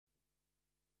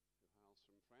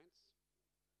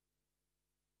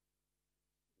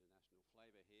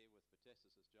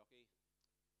Protestus' jockey.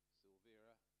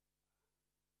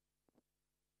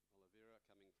 Oliveira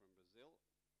coming from Brazil.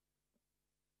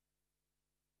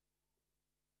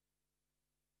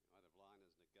 Out of line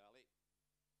is Nagali.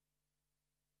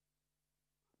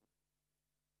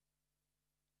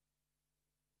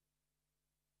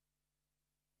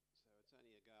 So it's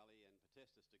only Nagali and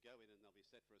Protestus to go in, and they'll be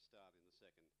set for a start in the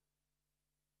second.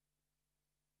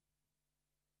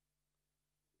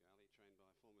 Nagali trained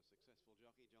by former successful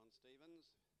jockey John Stevens,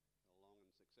 a long and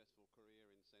successful career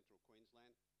in central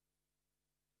Queensland.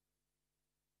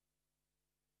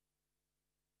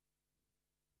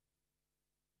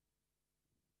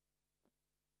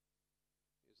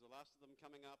 Here's the last of them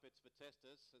coming up. It's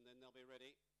Protestus, and then they'll be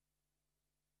ready.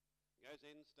 Goes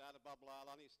in, started Bob Lyle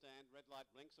on his stand. Red light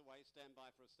blinks away. Stand by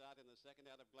for a start in the second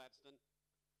out of Gladstone.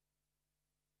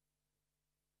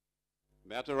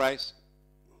 About to race.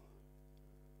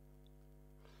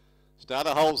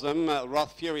 Starter holds them.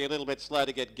 Roth Fury a little bit slow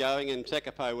to get going, and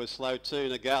Tekapo was slow too.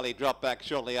 Nagali dropped back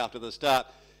shortly after the start.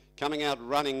 Coming out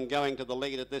running, going to the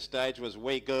lead at this stage was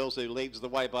Wee Girls, who leads the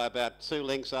way by about 2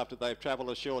 lengths after they've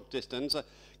travelled a short distance.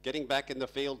 Getting back in the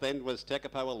field then was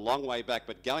Tekapo, a long way back,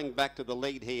 but going back to the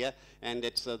lead here, and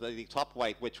it's the top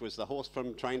weight, which was the horse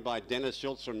trained by Dennis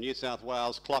Schultz from New South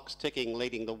Wales. Clock's ticking,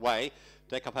 leading the way.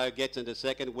 Tekapo gets into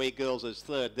second, Wee Girls is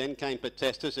third. Then came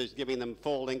Protestus, who's giving them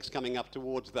 4 lengths coming up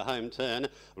towards the home turn.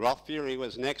 Roth Fury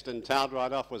was next, and tailed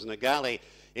right off was Nagali.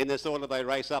 In this order, they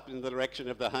race up in the direction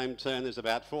of the home turn. There's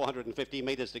about 450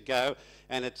 metres to go,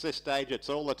 and at this stage, it's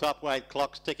all the top weight.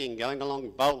 Clock's ticking, going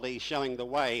along boldly, showing the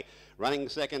way. Running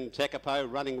second,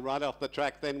 Tekapo, running right off the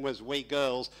track then was Wee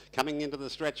Girls. Coming into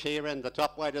the stretch here, and the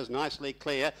top weight is nicely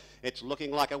clear. It's looking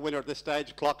like a winner at this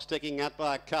stage. Clock's ticking out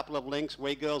by a couple of lengths.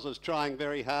 Wee Girls is trying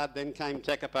very hard. Then came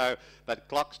Tekapo, but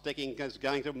Clock's ticking is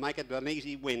going to make it an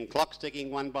easy win. Clock's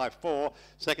ticking won by 4.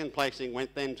 Second placing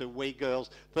went then to Wee Girls.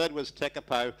 Third was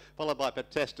Tekapo, followed by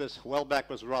Protestus. Well back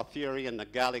was Roth Fury, and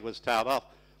Nagali was tailed off.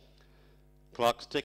 Clock's ticking.